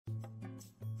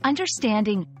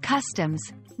Understanding customs,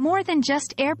 more than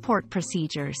just airport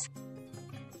procedures.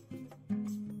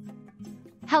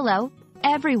 Hello,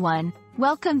 everyone.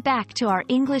 Welcome back to our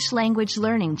English language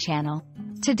learning channel.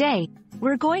 Today,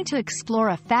 we're going to explore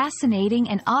a fascinating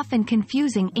and often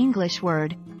confusing English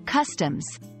word, customs.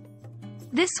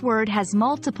 This word has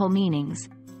multiple meanings,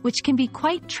 which can be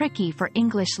quite tricky for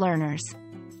English learners.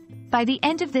 By the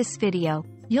end of this video,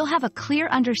 you'll have a clear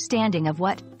understanding of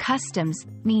what customs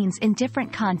means in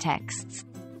different contexts.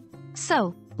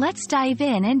 So, let's dive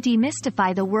in and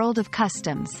demystify the world of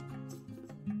customs.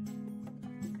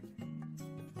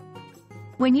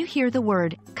 When you hear the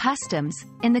word customs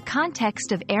in the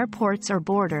context of airports or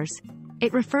borders,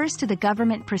 it refers to the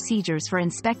government procedures for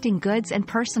inspecting goods and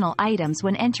personal items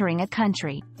when entering a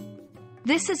country.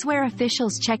 This is where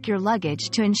officials check your luggage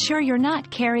to ensure you're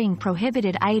not carrying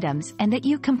prohibited items and that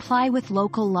you comply with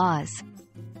local laws.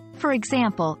 For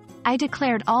example, I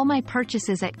declared all my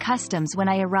purchases at customs when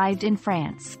I arrived in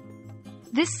France.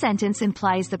 This sentence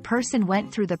implies the person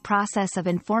went through the process of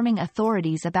informing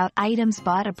authorities about items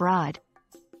bought abroad.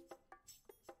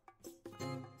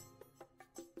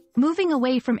 Moving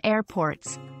away from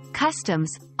airports, customs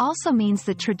also means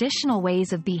the traditional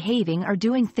ways of behaving or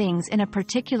doing things in a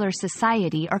particular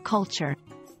society or culture.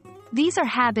 These are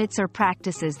habits or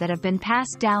practices that have been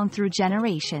passed down through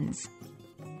generations.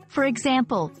 For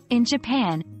example, in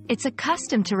Japan, it's a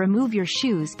custom to remove your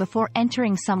shoes before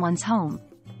entering someone's home.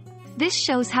 This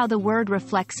shows how the word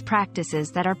reflects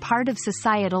practices that are part of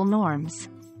societal norms.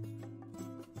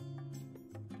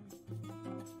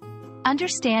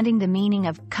 Understanding the meaning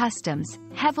of customs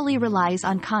heavily relies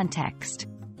on context.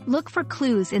 Look for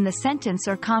clues in the sentence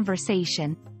or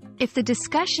conversation. If the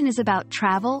discussion is about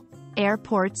travel,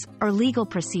 airports, or legal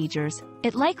procedures,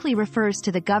 it likely refers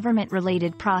to the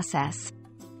government-related process.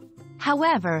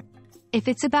 However, if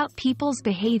it's about people's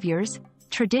behaviors,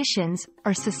 traditions,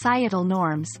 or societal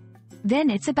norms,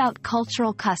 then it's about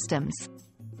cultural customs.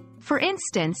 For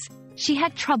instance, she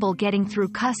had trouble getting through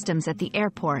customs at the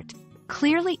airport.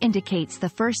 Clearly indicates the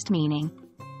first meaning,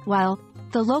 while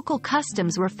the local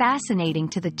customs were fascinating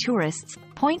to the tourists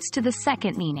points to the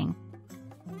second meaning.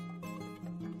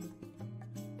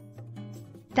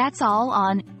 That's all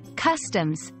on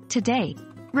customs today.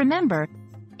 Remember,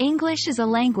 English is a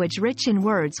language rich in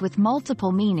words with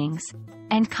multiple meanings,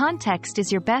 and context is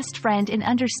your best friend in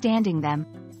understanding them.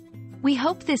 We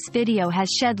hope this video has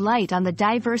shed light on the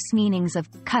diverse meanings of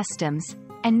customs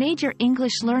and made your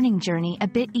English learning journey a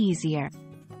bit easier.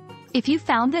 If you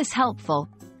found this helpful,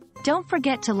 don't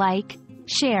forget to like,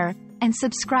 share, and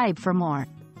subscribe for more.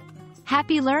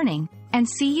 Happy learning, and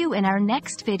see you in our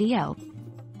next video.